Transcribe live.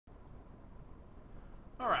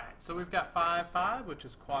Alright, so we've got 5, which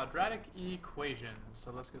is quadratic equations.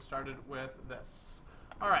 So let's get started with this.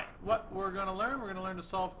 Alright, what we're going to learn to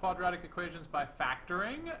solve quadratic equations by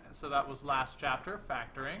factoring. So that was last chapter,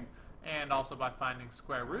 factoring, and also by finding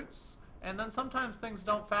square roots. And then sometimes things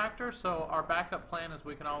don't factor, so our backup plan is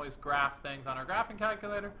we can always graph things on our graphing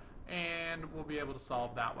calculator, and we'll be able to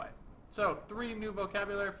solve that way. So 3 new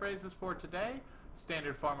vocabulary phrases for today: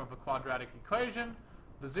 standard form of a quadratic equation,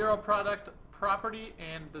 the zero product property,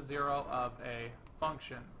 and the zero of a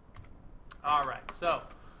function. Alright, so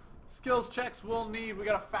skills checks we'll need. We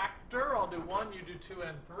got a factor. I'll do 1, you do 2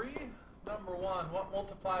 and 3. Number 1, what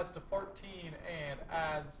multiplies to 14 and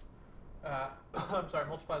adds,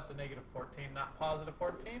 multiplies to negative 14, not positive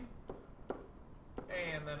 14,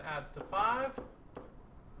 and then adds to 5.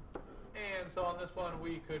 And so on this one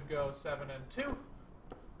we could go 7 and 2,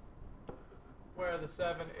 where the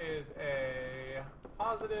 7 is a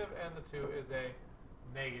positive and the 2 is a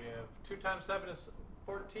negative. 2 times 7 is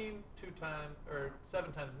 14,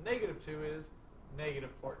 7 times negative 2 is negative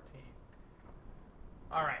 14.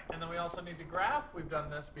 Alright, and then we also need to graph. We've done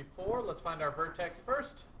this before. Let's find our vertex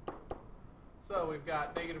first. So we've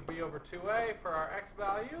got negative b over 2a for our x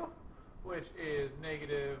value, which is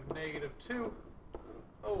negative 2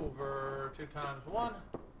 over 2 times 1,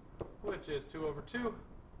 which is 2 over 2,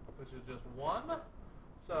 which is just 1.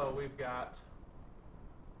 So we've got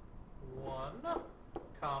 1,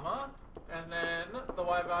 comma, and then the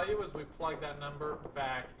y value is we plug that number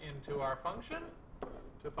back into our function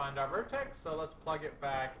to find our vertex. So let's plug it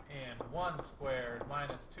back in. 1 squared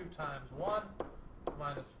minus 2 times 1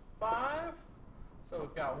 minus 5. So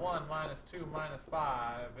we've got 1 minus 2 minus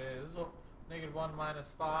 5 is negative 1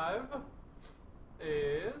 minus 5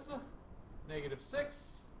 is negative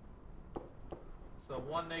 6. So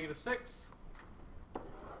 1, negative 6 will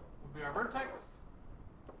be our vertex.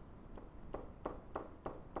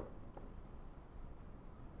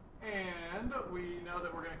 And we know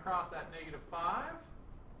that we're going to cross at negative 5,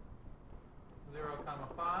 0,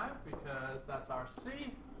 5, because that's our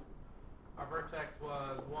C. Our vertex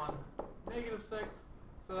was 1, negative 6,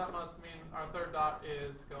 so that must mean our third dot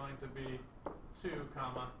is going to be 2,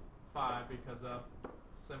 5 because of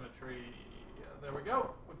symmetry. There we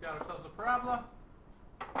go. We've got ourselves a parabola.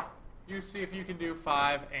 You see if you can do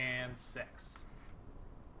 5 and 6.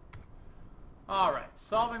 Alright,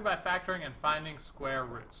 solving by factoring and finding square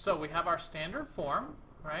roots. So we have our standard form,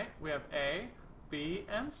 right? We have A, B,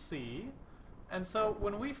 and C. And so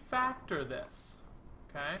when we factor this,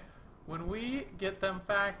 okay, when we get them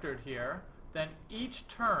factored here, then each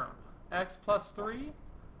term, x plus 3,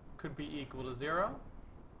 could be equal to 0,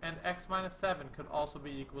 and x minus 7 could also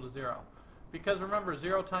be equal to 0. Because remember,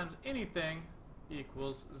 0 times anything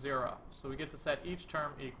equals 0. So we get to set each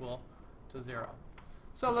term equal to 0.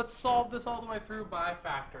 So let's solve this all the way through by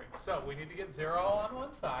factoring. So we need to get 0 on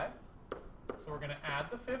one side. So we're going to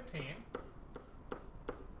add the 15.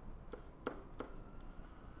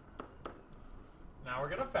 Now we're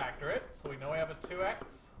going to factor it. So we know we have a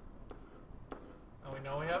 2x. And we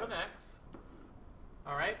know we have an x.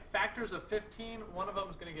 Alright, factors of 15. One of them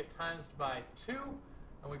is going to get times by 2.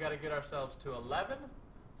 And we've got to get ourselves to 11.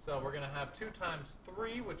 So we're going to have 2 times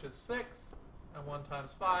 3, which is 6. And 1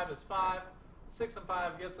 times 5 is 5. 6 and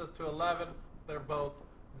 5 gets us to 11. They're both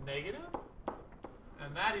negative,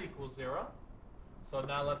 and that equals 0. So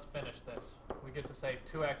now let's finish this. We get to say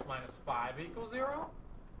 2x minus 5 equals 0,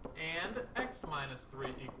 and x minus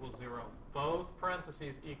 3 equals 0. Both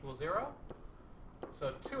parentheses equal 0.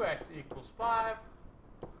 So 2x equals 5,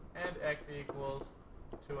 and x equals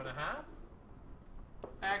 2.5.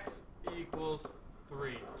 X equals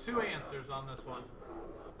 3. 2 answers on this one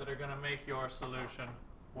that are going to make your solution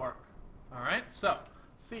work. Alright, so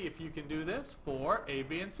see if you can do this for A,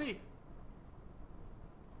 B, and C.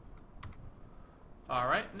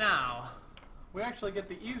 Alright, now we actually get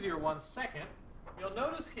the easier one second. You'll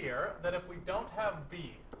notice here that if we don't have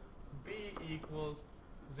B, B equals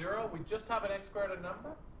 0, we just have an x squared a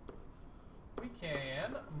number. We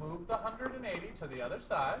can move the 180 to the other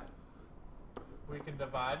side. We can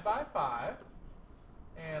divide by 5.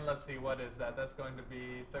 And let's see, what is that? That's going to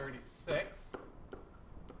be 36.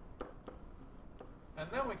 And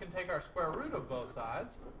then we can take our square root of both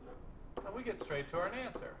sides, and we get straight to our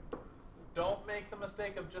answer. Don't make the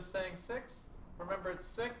mistake of just saying 6. Remember, it's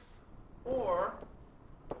 6 or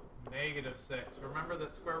negative 6. Remember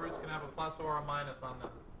that square roots can have a plus or a minus on them.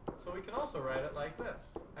 So we can also write it like this.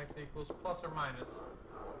 X equals plus or minus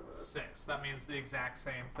 6. That means the exact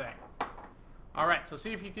same thing. Alright, so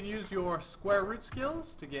see if you can use your square root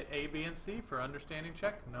skills to get A, B, and C for understanding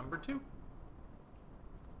check number 2.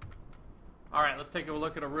 All right, let's take a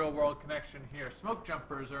look at a real-world connection here. Smoke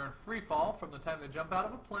jumpers are in free fall from the time they jump out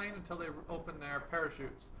of a plane until they open their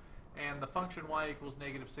parachutes. And the function y equals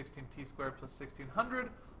negative 16t squared plus 1600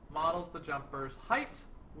 models the jumper's height,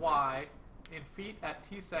 y, in feet at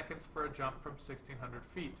t seconds for a jump from 1600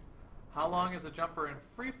 feet. How long is a jumper in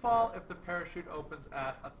free fall if the parachute opens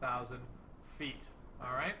at 1,000 feet?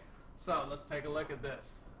 All right, so let's take a look at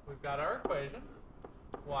this. We've got our equation,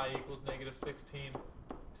 y equals negative 16t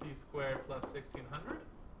squared plus 1600.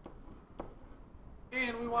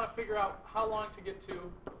 And we want to figure out how long to get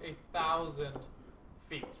to 1,000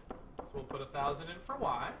 feet. So we'll put 1,000 in for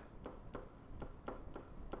y.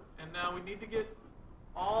 And now we need to get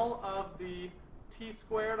all of the t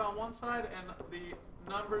squared on one side and the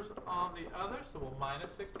numbers on the other. So we'll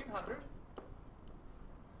minus 1,600.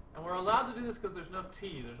 And we're allowed to do this because there's no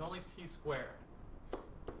t. There's only t squared.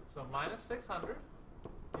 So minus 600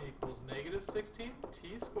 equals negative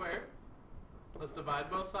 16t squared. Let's divide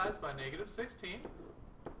both sides by negative 16.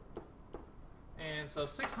 And so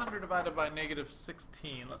 600 divided by negative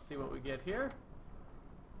 16. Let's see what we get here.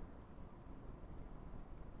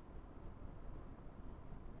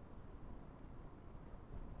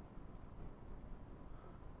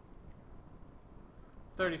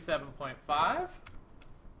 $37.5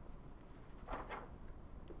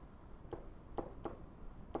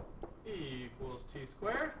 equals t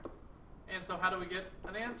squared. And so how do we get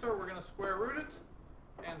an answer? We're going to square root it.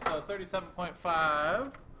 And so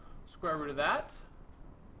 37.5, square root of that.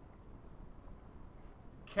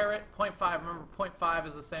 Caret 0.5, remember 0.5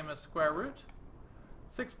 is the same as square root.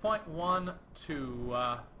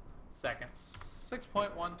 6.12 seconds.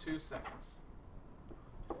 6.12 seconds.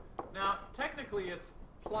 Now, technically it's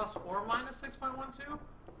plus or minus 6.12,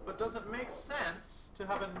 but does it make sense to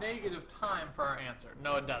have a negative time for our answer?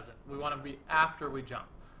 No, it doesn't. We want to be after we jump.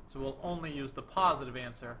 So we'll only use the positive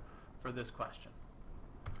answer for this question.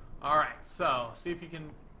 All right, so see if you can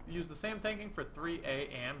use the same thinking for 3A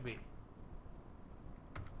and B.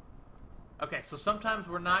 Okay, so sometimes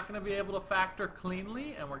we're not going to be able to factor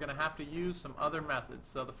cleanly, and we're going to have to use some other methods.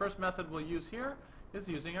 So the first method we'll use here is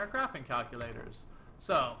using our graphing calculators.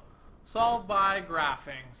 So solve by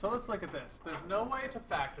graphing. So let's look at this. There's no way to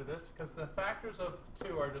factor this because the factors of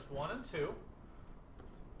 2 are just 1 and 2.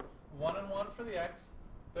 1 and 1 for the x.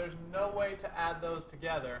 There's no way to add those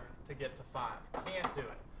together to get to 5. Can't do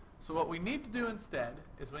it. So what we need to do instead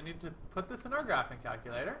is we need to put this in our graphing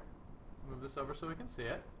calculator. Move this over so we can see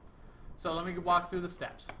it. So let me walk through the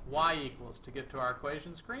steps. Y equals, to get to our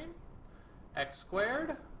equation screen, x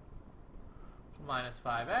squared minus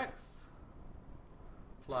 5x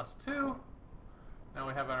plus 2. Now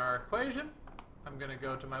we have our equation. I'm going to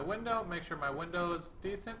go to my window, make sure my window is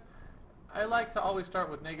decent. I like to always start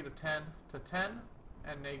with negative 10 to 10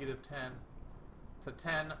 and negative 10 to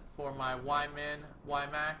 10 for my y min, y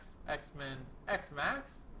max, x min, x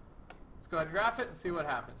max. Let's go ahead and graph it and see what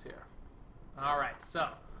happens here. All right, so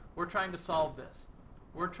we're trying to solve this.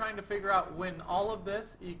 We're trying to figure out when all of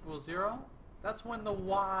this equals 0. That's when the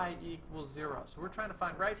y equals 0. So we're trying to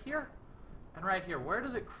find right here and right here. Where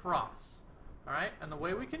does it cross? All right, and the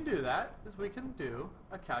way we can do that is we can do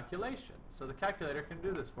a calculation. So the calculator can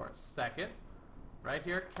do this for us. Second, right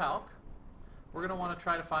here, calc, we're going to want to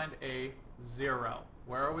try to find a 0.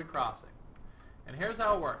 Where are we crossing? And here's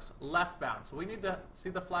how it works. Left bound. So we need to see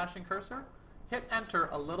the flashing cursor. Hit enter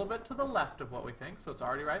a little bit to the left of what we think, so it's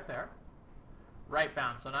already right there. Right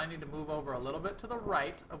bound. So now I need to move over a little bit to the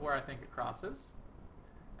right of where I think it crosses.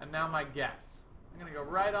 And now my guess. I'm going to go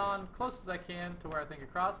right on, close as I can to where I think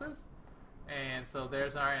it crosses. And so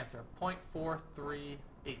there's our answer, 0.438.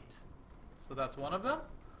 So that's one of them.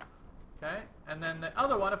 Okay, and then the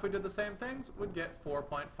other one, if we did the same things, would get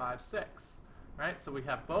 4.56. Right, so we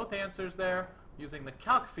have both answers there using the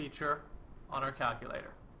calc feature on our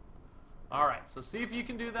calculator. All right, so see if you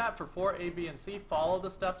can do that for 4, A, B, and C. Follow the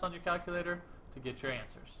steps on your calculator to get your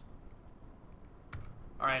answers.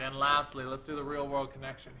 All right, and lastly, let's do the real-world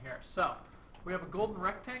connection here. So we have a golden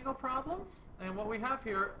rectangle problem, and what we have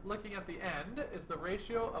here, looking at the end, is the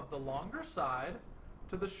ratio of the longer side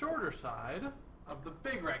to the shorter side of the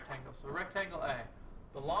big rectangle. So rectangle A.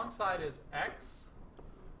 The long side is x.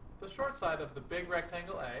 The short side of the big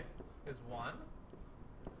rectangle A is 1.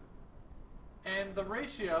 And the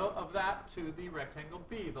ratio of that to the rectangle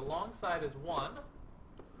B. The long side is 1.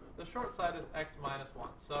 The short side is x minus 1.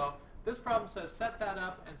 So this problem says set that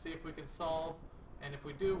up and see if we can solve. And if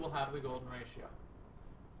we do, we'll have the golden ratio.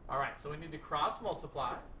 All right, so we need to cross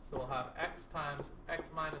multiply. So we'll have x times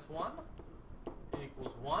x minus 1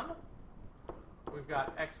 equals 1. We've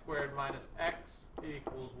got x squared minus x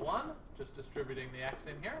equals 1, just distributing the x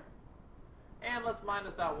in here. And let's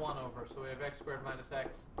minus that 1 over. So we have x squared minus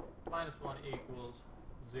x minus 1 equals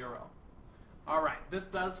 0. All right, this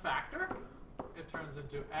does factor. It turns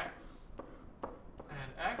into x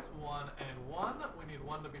and x, 1 and 1. We need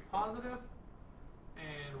 1 to be positive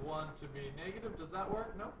and 1 to be negative. Does that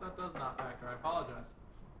work? Nope, that does not factor. I apologize.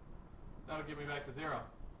 That would get me back to 0.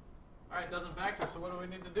 All right, doesn't factor, so what do we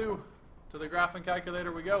need to do? To the graphing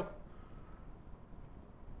calculator we go.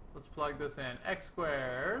 Let's plug this in. X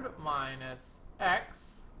squared minus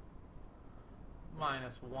x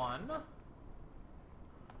minus 1.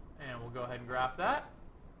 And we'll go ahead and graph that.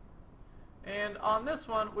 And on this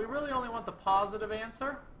one, we really only want the positive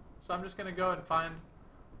answer. So I'm just going to go and find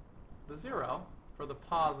the 0 for the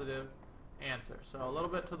positive answer. So a little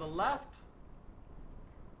bit to the left,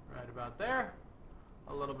 right about there.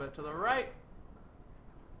 A little bit to the right,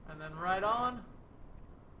 and then right on.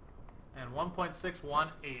 And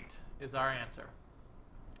 1.618 is our answer.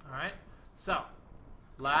 All right, so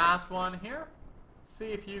last one here. See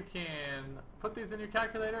if you can put these in your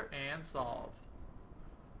calculator and solve.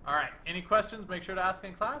 All right, any questions, make sure to ask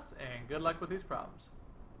in class, and good luck with these problems.